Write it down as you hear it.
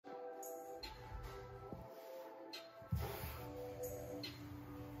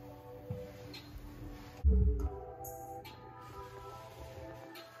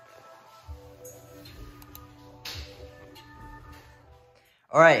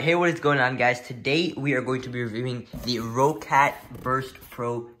Alright, hey, what is going on, guys? Today we are going to be reviewing the Roccat Burst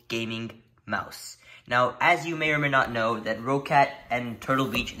Pro Gaming Mouse. Now, as you may or may not know, that Roccat and Turtle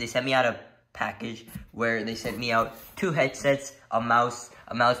Beach, they sent me out a package where they sent me out 2 headsets, a mouse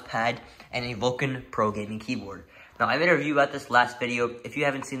pad, and a Vulcan Pro Gaming keyboard. Now, I made a review about this last video. If you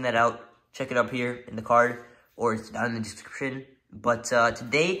haven't seen that out, check it up here in the card, or it's down in the description. But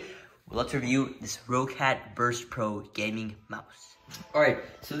today, let's review this Roccat Burst Pro Gaming Mouse. Alright,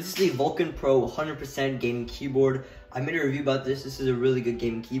 so this is the Vulcan Pro 100% gaming keyboard. I made a review about this. This is a really good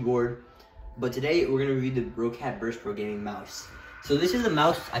gaming keyboard. But today, we're going to review the Roccat Burst Pro gaming mouse. So this is the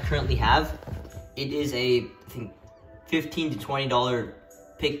mouse I currently have. It is a, I think, $15 to $20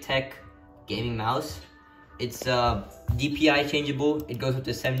 PicTech gaming mouse. It's DPI changeable. It goes up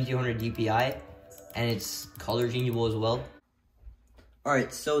to 7200 DPI. And it's color changeable as well.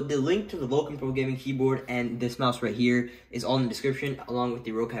 Alright, so the link to the Vulcan Pro Gaming Keyboard and this mouse right here is all in the description, along with the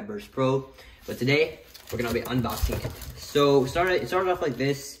Roccat Burst Pro. But today, we're going to be unboxing it. So, it started off like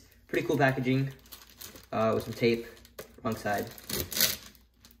this. Pretty cool packaging. With some tape. Wrong side.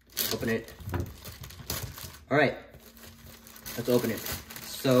 Open it. Alright. Let's open it.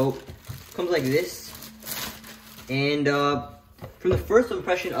 So, it comes like this. And, from the first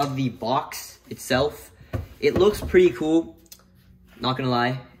impression of the box itself, it looks pretty cool. Not gonna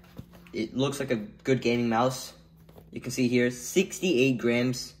lie, it looks like a good gaming mouse. You can see here, 68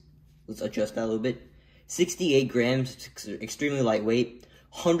 grams. Let's adjust that a little bit. 68 grams, extremely lightweight.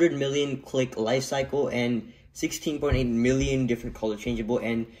 100 million click life cycle and 16.8 million different color changeable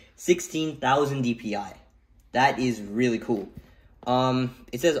and 16,000 DPI. That is really cool.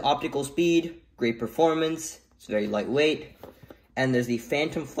 It says optical speed, great performance. It's very lightweight. And there's the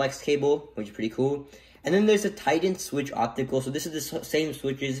Phantom Flex cable, which is pretty cool. And then there's a Titan Switch optical. So this is the same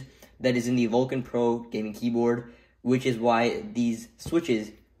switches that is in the Vulcan Pro gaming keyboard, which is why these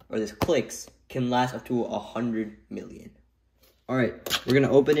switches, or these clicks, can last up to 100 million. Alright, we're going to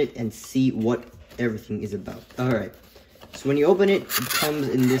open it and see what everything is about. Alright, so when you open it, it comes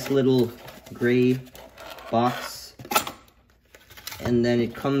in this little gray box. And then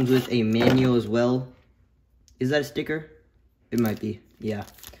it comes with a manual as well. Is that a sticker? It might be, yeah.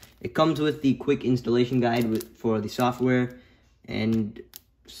 It comes with the quick installation guide for the software and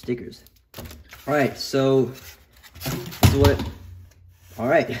stickers. Alright, so this is what it,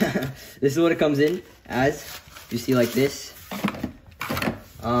 alright, this is what it comes in as. You see like this.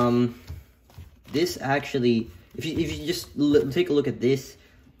 This actually, if you just take a look at this,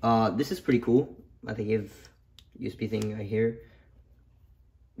 this is pretty cool. I think you have USB thing right here.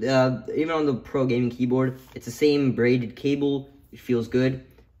 Even on the Pro Gaming keyboard, it's the same braided cable. It feels good.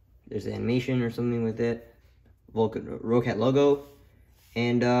 There's an animation or something with it. Vulcan Roccat logo.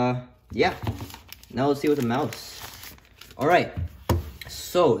 And yeah. Now let's see what the mouse. Alright.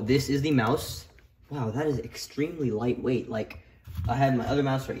 So this is the mouse. Wow, that is extremely lightweight. Like, I have my other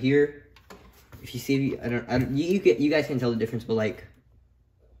mouse right here. If you see, you guys can tell the difference, but like,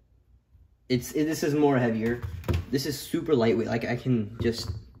 this is more heavier. This is super lightweight. Like, I can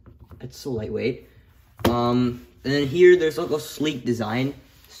just, it's so lightweight. And then here, there's like a sleek design.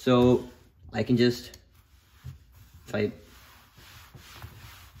 So I can just, my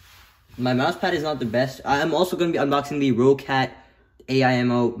mouse pad is not the best. I'm also going to be unboxing the Roccat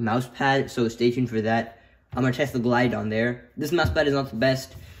AIMO mouse pad, so stay tuned for that. I'm going to test the glide on there. This mouse pad is not the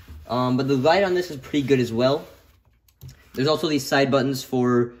best, but the glide on this is pretty good as well. There's also these side buttons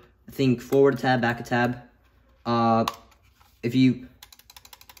for, I think, forward tab, back a tab. If you,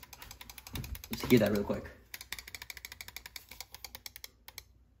 let's hear that real quick.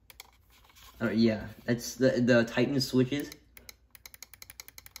 Yeah, that's the Titan switches.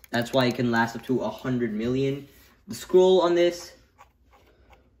 That's why it can last up to 100 million. The scroll on this,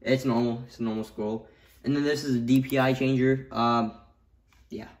 it's normal. It's a normal scroll. And then this is a DPI changer.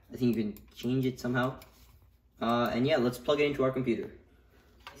 Yeah, I think you can change it somehow. And yeah, let's plug it into our computer.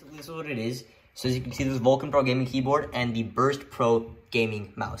 Basically, this is what it is. So as you can see, this is Vulcan Pro Gaming Keyboard and the Burst Pro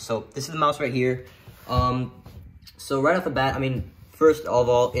Gaming Mouse. So this is the mouse right here. So right off the bat, I mean, first of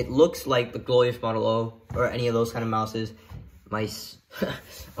all, it looks like the Glorious Model O or any of those kind of mouses. Mice.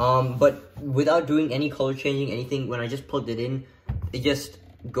 But without doing any color changing, anything, when I just plugged it in, it just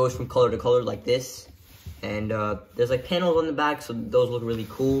goes from color to color like this. And there's like panels on the back, so those look really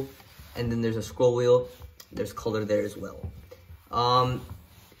cool. And then there's a scroll wheel. There's color there as well. Not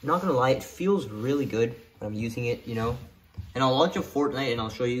gonna lie, it feels really good when I'm using it, you know. And I'll launch a Fortnite and I'll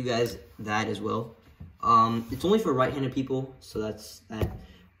show you guys that as well. It's only for right-handed people, so that's that.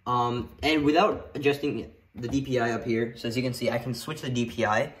 And without adjusting the DPI up here, so as you can see, I can switch the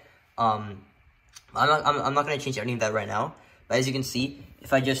DPI. I'm not gonna change any of that right now. But as you can see,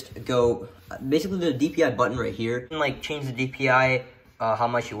 if I just go, basically the DPI button right here, you can like change the DPI, how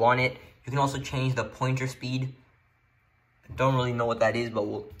much you want it. You can also change the pointer speed. Don't really know what that is, but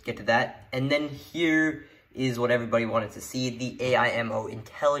we'll get to that. And then here is what everybody wanted to see, the AIMO,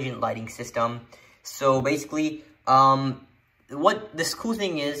 Intelligent Lighting System. So basically, what this cool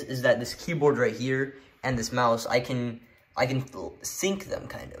thing is that this keyboard right here and this mouse, I can sync them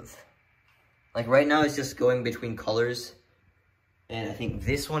kind of. Like right now it's just going between colors. And I think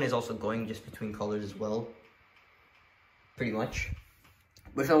this one is also going just between colors as well. Pretty much.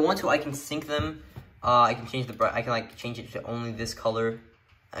 But if I want to, I can sync them. I can change I can like change it to only this color.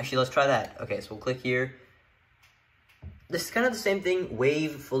 Actually, let's try that. Okay, so we'll click here. This is kind of the same thing.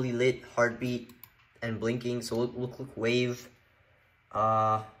 Wave, fully lit, heartbeat, and blinking. So we'll click wave.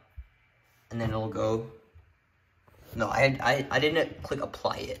 And then it'll go. No, I didn't click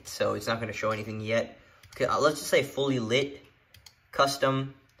apply it, so it's not going to show anything yet. Okay, let's just say fully lit,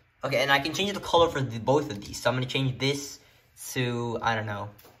 custom. Okay, and I can change the color for both of these. So I'm going to change this to, I don't know,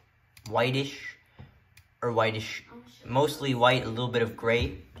 whitish or whitish, mostly white, a little bit of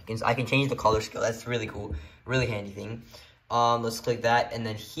gray. I can change the color scale. That's really cool, really handy thing. Let's click that, and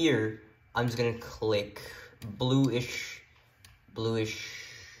then here I'm just going to click bluish,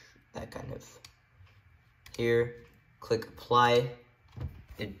 that kind of. Here, click apply.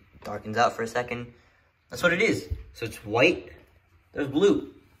 It darkens out for a second. That's what it is. So it's white, there's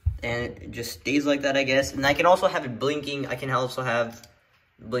blue, and it just stays like that, I guess. And I can also have it blinking. I can also have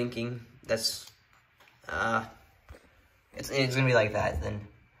blinking. That's it's gonna be like that. Then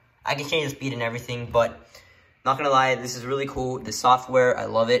I can change the speed and everything, but not gonna lie, this is really cool. The software, I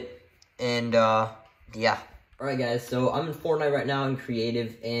love it. And yeah. Alright guys, so I'm in Fortnite right now in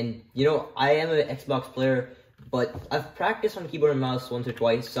creative, and you know, I am an Xbox player, but I've practiced on keyboard and mouse once or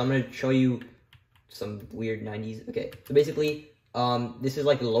twice, so I'm gonna show you some weird 90s. Okay, so basically, this is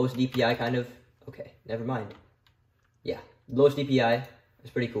like the lowest DPI kind of. Okay, never mind. Yeah, lowest DPI. It's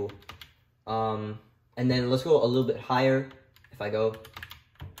pretty cool. And then let's go a little bit higher if I go,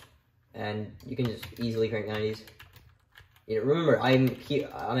 and you can just easily crank 90s. You know, remember, I'm an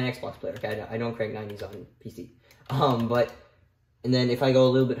Xbox player, okay? I don't crank 90s on PC. And then if I go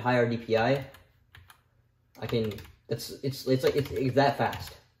a little bit higher DPI, I can, it's that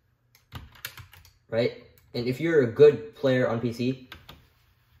fast, right? And if you're a good player on PC,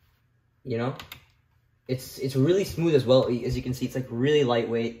 you know, it's really smooth as well. As you can see, it's like really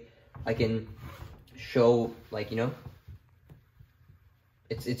lightweight. I can show, like, you know,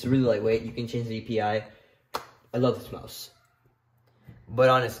 it's really lightweight. You can change the DPI. I love this mouse. But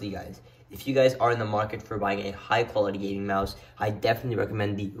honestly, guys, if you guys are in the market for buying a high-quality gaming mouse, I definitely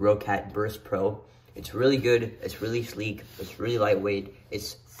recommend the Roccat Burst Pro. It's really good, it's really sleek, it's really lightweight,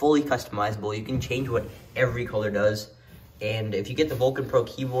 it's fully customizable. You can change what every color does. And if you get the Vulcan Pro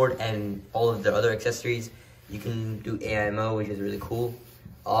keyboard and all of the other accessories, you can do AIMO, which is really cool.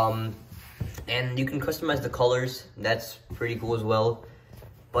 And you can customize the colors. That's pretty cool as well.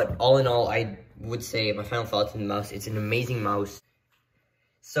 But all in all, I would say my final thoughts on the mouse, it's an amazing mouse.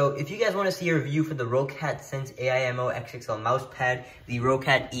 So if you guys want to see a review for the Roccat Sense AIMO XXL mousepad, the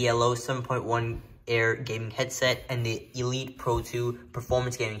Roccat ELO 7.1 Air gaming headset, and the Elite Pro 2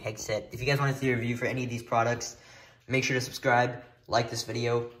 performance gaming headset, if you guys want to see a review for any of these products, make sure to subscribe, like this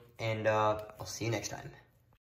video, and I'll see you next time.